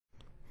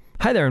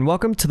Hi there and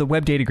welcome to the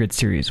WebDataGrid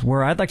series,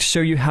 where I'd like to show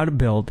you how to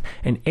build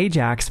an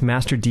Ajax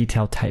master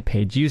detail type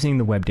page using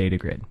the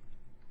WebDataGrid.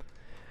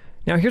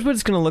 Now here's what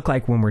it's going to look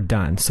like when we're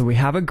done. So we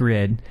have a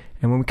grid,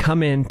 and when we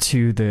come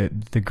into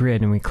the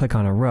grid and we click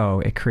on a row,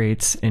 it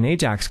creates an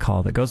Ajax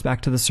call that goes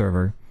back to the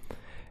server.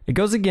 It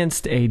goes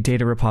against a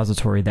data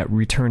repository that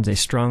returns a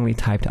strongly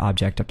typed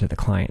object up to the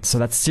client. So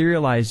that's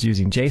serialized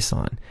using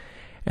JSON.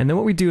 And then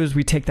what we do is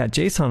we take that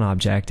JSON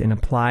object and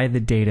apply the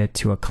data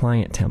to a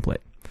client template.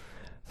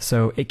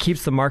 So it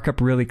keeps the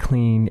markup really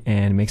clean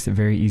and makes it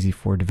very easy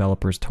for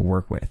developers to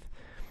work with.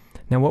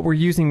 Now what we're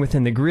using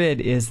within the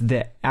grid is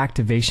the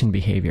activation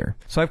behavior.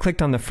 So I've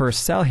clicked on the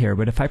first cell here,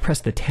 but if I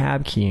press the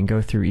tab key and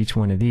go through each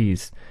one of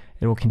these,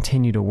 it will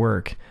continue to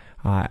work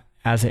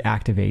as it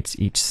activates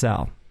each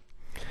cell.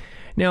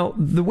 Now,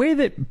 the way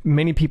that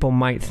many people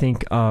might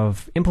think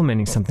of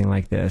implementing something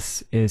like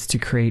this is to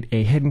create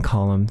a hidden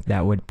column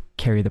that would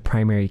carry the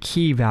primary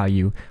key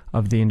value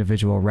of the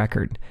individual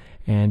record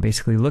and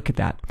basically look at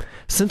that.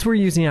 Since we're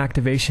using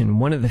activation,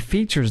 one of the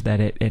features that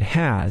it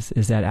has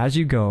is that as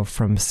you go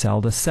from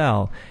cell to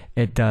cell,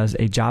 it does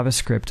a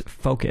JavaScript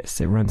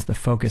focus. It runs the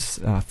focus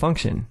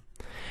function.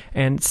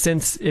 And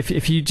since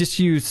if you just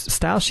use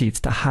style sheets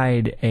to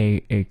hide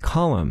a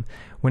column,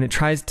 when it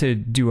tries to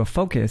do a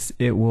focus,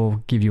 it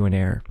will give you an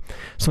error.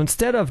 So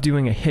instead of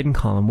doing a hidden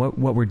column,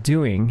 what we're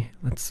doing,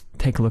 let's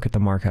take a look at the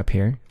markup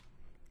here.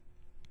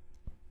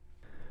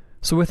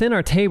 So within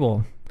our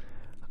table,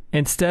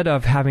 instead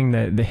of having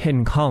the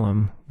hidden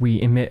column, we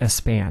emit a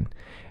span.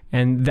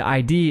 And the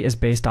ID is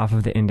based off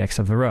of the index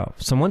of the row.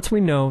 So once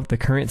we know the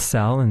current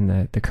cell and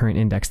the current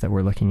index that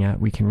we're looking at,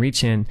 we can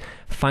reach in,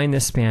 find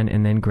this span,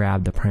 and then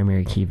grab the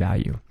primary key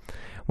value.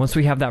 Once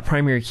we have that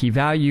primary key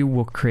value,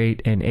 we'll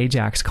create an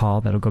Ajax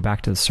call that'll go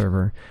back to the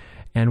server.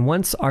 And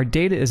once our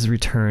data is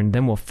returned,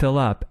 then we'll fill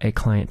up a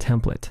client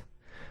template.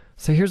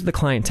 So here's the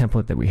client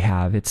template that we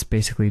have. It's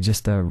basically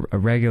just a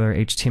regular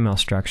HTML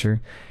structure.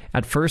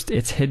 At first,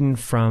 it's hidden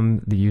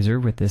from the user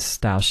with this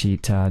style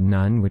sheet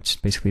none, which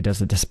basically does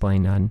the display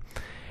none.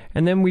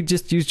 And then we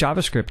just use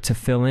JavaScript to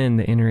fill in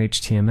the inner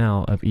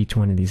HTML of each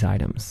one of these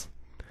items.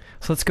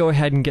 So let's go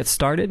ahead and get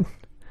started.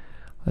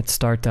 Let's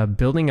start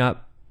building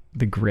up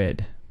the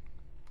grid.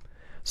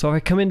 So if I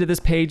come into this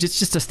page, it's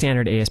just a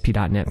standard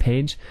ASP.NET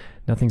page.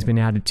 Nothing's been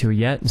added to it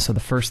yet, and so the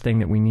first thing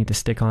that we need to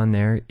stick on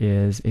there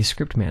is a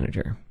script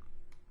manager.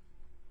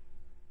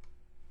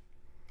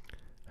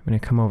 I'm going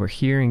to come over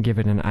here and give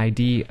it an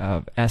ID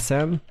of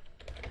SM,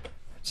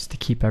 just to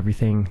keep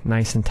everything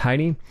nice and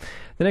tidy.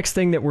 The next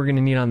thing that we're going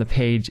to need on the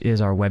page is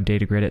our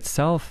WebDataGrid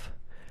itself,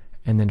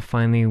 and then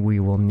finally we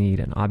will need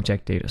an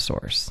object data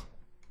source.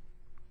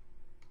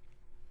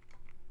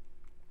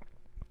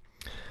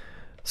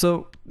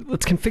 So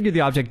let's configure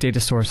the object data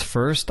source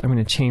first. I'm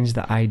going to change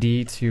the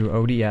ID to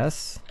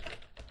ODS.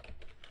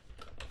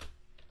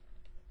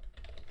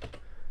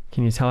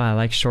 Can you tell I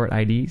like short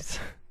IDs?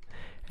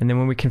 And then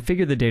when we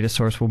configure the data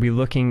source, we'll be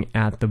looking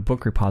at the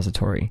book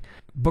repository.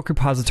 Book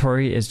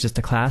repository is just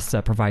a class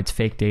that provides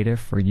fake data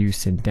for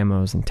use in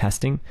demos and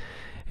testing.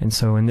 And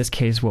so in this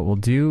case, what we'll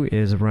do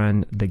is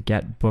run the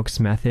getBooks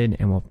method,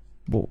 and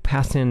we'll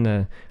pass in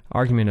the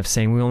argument of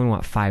saying we only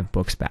want 5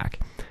 books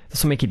back.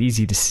 This will make it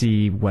easy to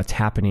see what's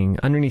happening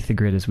underneath the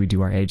grid as we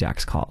do our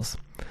Ajax calls.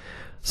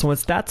 So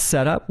once that's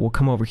set up, we'll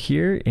come over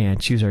here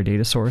and choose our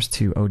data source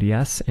to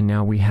ODS, and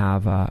now we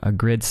have a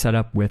grid set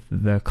up with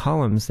the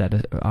columns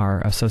that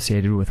are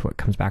associated with what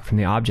comes back from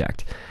the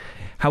object.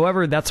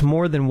 However, that's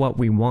more than what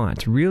we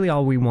want. Really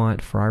all we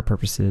want for our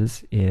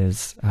purposes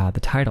is the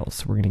titles.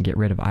 So we're going to get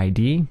rid of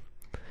ID,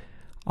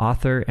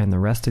 author, and the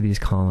rest of these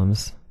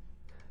columns,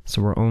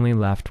 so we're only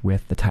left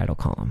with the title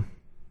column.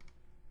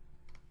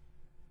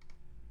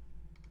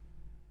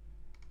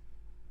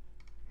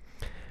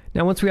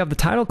 Now once we have the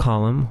title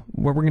column,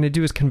 what we're going to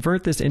do is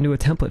convert this into a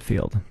template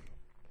field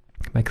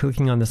by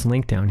clicking on this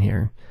link down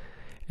here,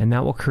 and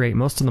that will create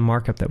most of the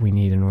markup that we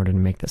need in order to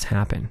make this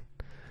happen.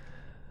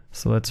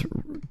 So let's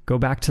go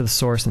back to the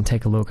source and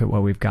take a look at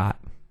what we've got.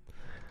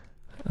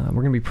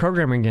 We're going to be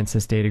programming against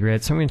this data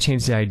grid, so I'm going to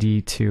change the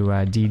ID to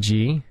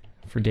DG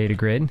for data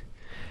grid.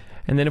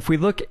 And then if we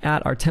look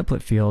at our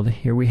template field,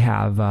 here we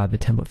have the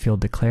template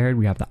field declared,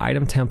 we have the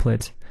item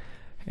template,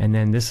 and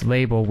then this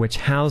label which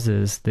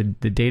houses the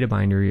data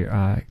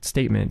binder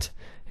statement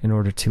in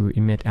order to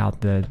emit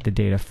out the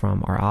data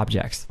from our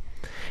objects.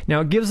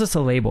 Now it gives us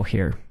a label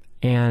here,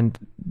 and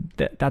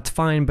that's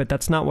fine, but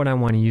that's not what I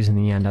want to use in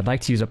the end. I'd like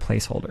to use a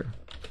placeholder.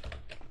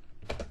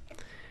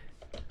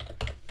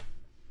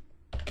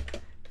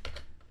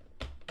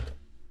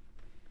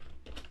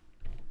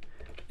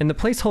 And the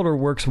placeholder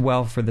works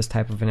well for this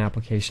type of an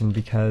application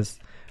because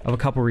of a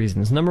couple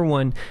reasons. Number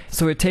one,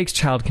 so it takes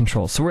child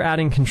control. So we're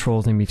adding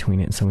controls in between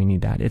it, so we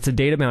need that. It's a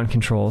data bound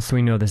control, so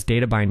we know this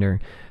data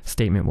binder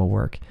statement will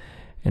work.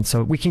 And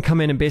so we can come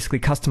in and basically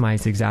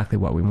customize exactly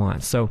what we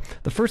want. So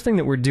the first thing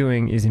that we're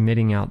doing is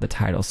emitting out the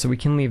title, so we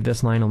can leave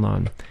this line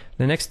alone.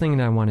 The next thing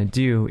that I want to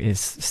do is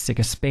stick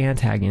a span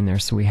tag in there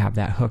so we have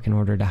that hook in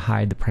order to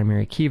hide the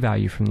primary key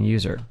value from the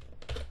user.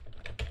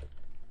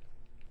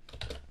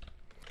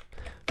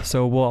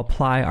 So we'll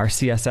apply our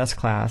CSS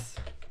class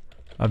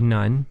of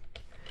none,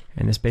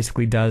 and this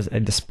basically does a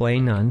display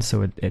none,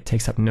 so it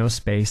takes up no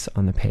space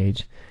on the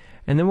page.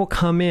 And then we'll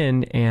come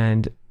in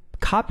and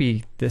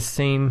copy this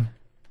same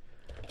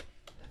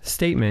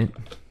statement,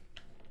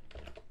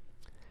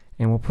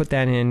 and we'll put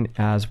that in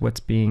as what's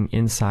being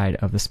inside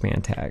of the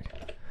span tag.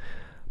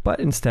 But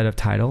instead of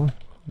title,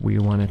 we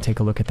want to take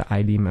a look at the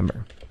ID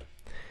member.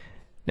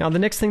 Now the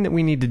next thing that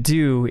we need to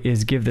do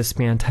is give this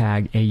span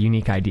tag a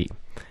unique ID.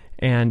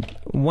 And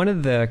one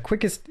of the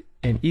quickest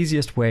and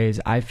easiest ways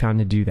I've found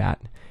to do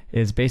that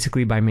is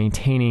basically by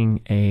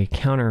maintaining a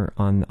counter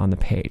on the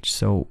page.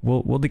 So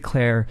we'll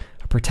declare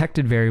a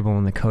protected variable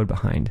in the code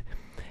behind.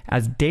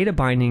 As data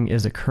binding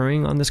is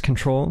occurring on this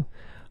control,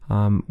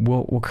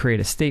 we'll create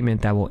a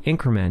statement that will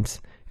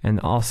increment and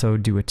also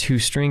do a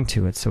toString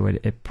to it, so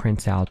it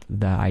prints out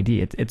the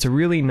ID. It's a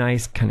really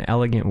nice, kind of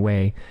elegant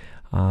way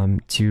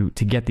to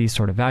get these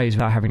sort of values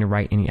without having to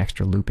write any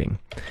extra looping.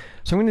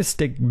 So I'm going to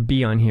stick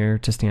B on here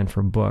to stand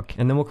for book,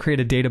 and then we'll create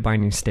a data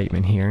binding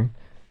statement here.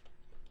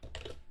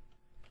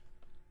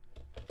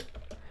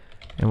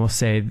 And we'll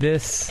say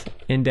this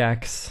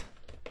index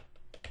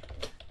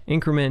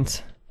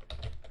increment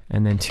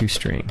and then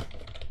toString.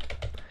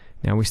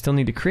 Now we still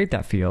need to create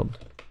that field,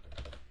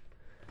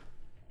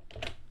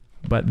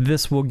 but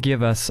this will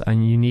give us a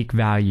unique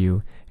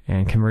value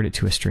and convert it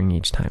to a string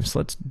each time. So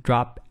let's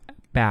drop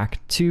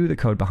back to the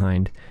code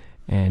behind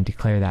and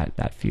declare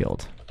that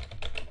field.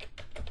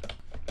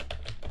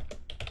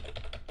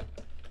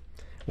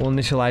 We'll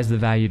initialize the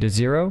value to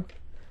 0,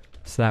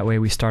 so that way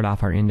we start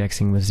off our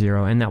indexing with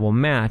 0, and that will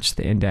match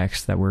the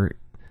indexes that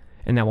we're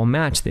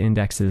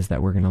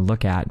going to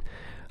look at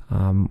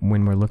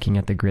when we're looking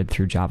at the grid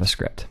through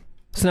JavaScript.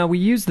 So now we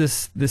use the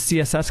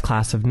CSS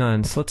class of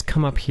none, so let's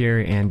come up here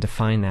and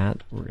define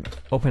that. We're going to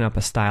open up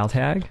a style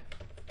tag.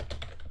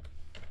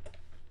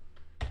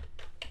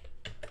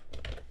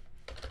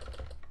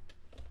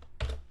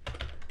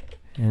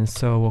 And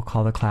so we'll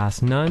call the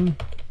class none,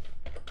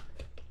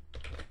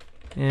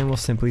 and we'll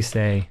simply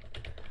say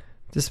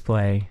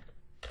display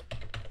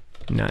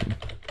none.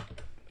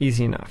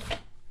 Easy enough.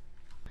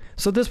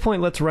 So at this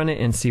point, let's run it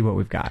and see what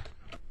we've got.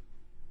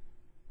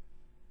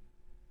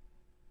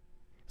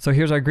 So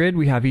here's our grid.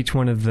 We have each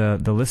one of the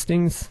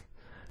listings.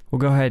 We'll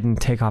go ahead and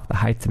take off the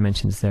height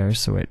dimensions there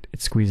so it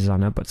squeezes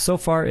on up, but so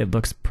far it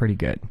looks pretty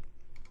good.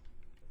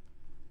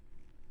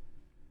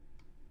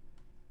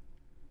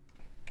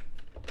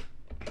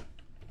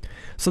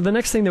 So the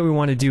next thing that we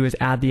want to do is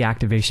add the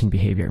activation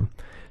behavior.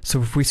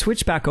 So if we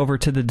switch back over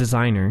to the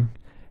designer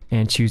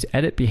and choose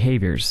Edit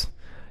Behaviors,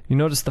 you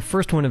notice the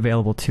first one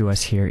available to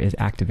us here is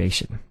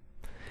activation.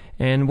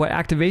 And what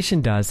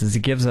activation does is it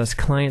gives us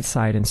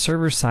client-side and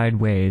server-side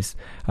ways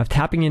of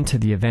tapping into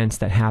the events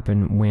that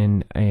happen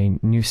when a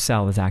new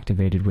cell is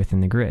activated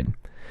within the grid.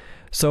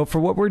 So for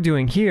what we're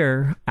doing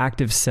here,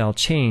 active cell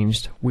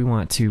changed, we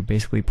want to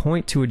basically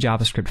point to a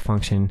JavaScript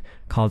function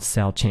called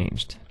cell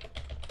changed.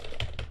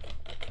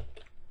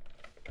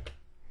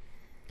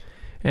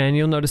 And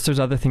you'll notice there's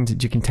other things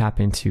that you can tap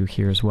into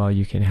here as well.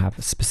 You can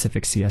have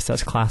specific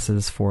CSS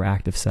classes for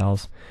active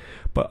cells.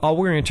 But all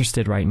we're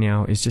interested right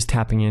now is just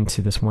tapping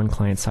into this one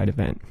client-side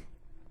event.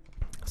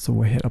 So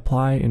we'll hit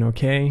apply and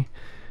OK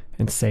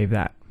and save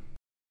that.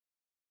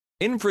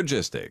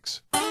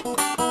 Infragistics.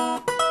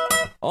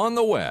 On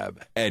the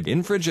web at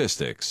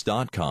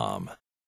infragistics.com.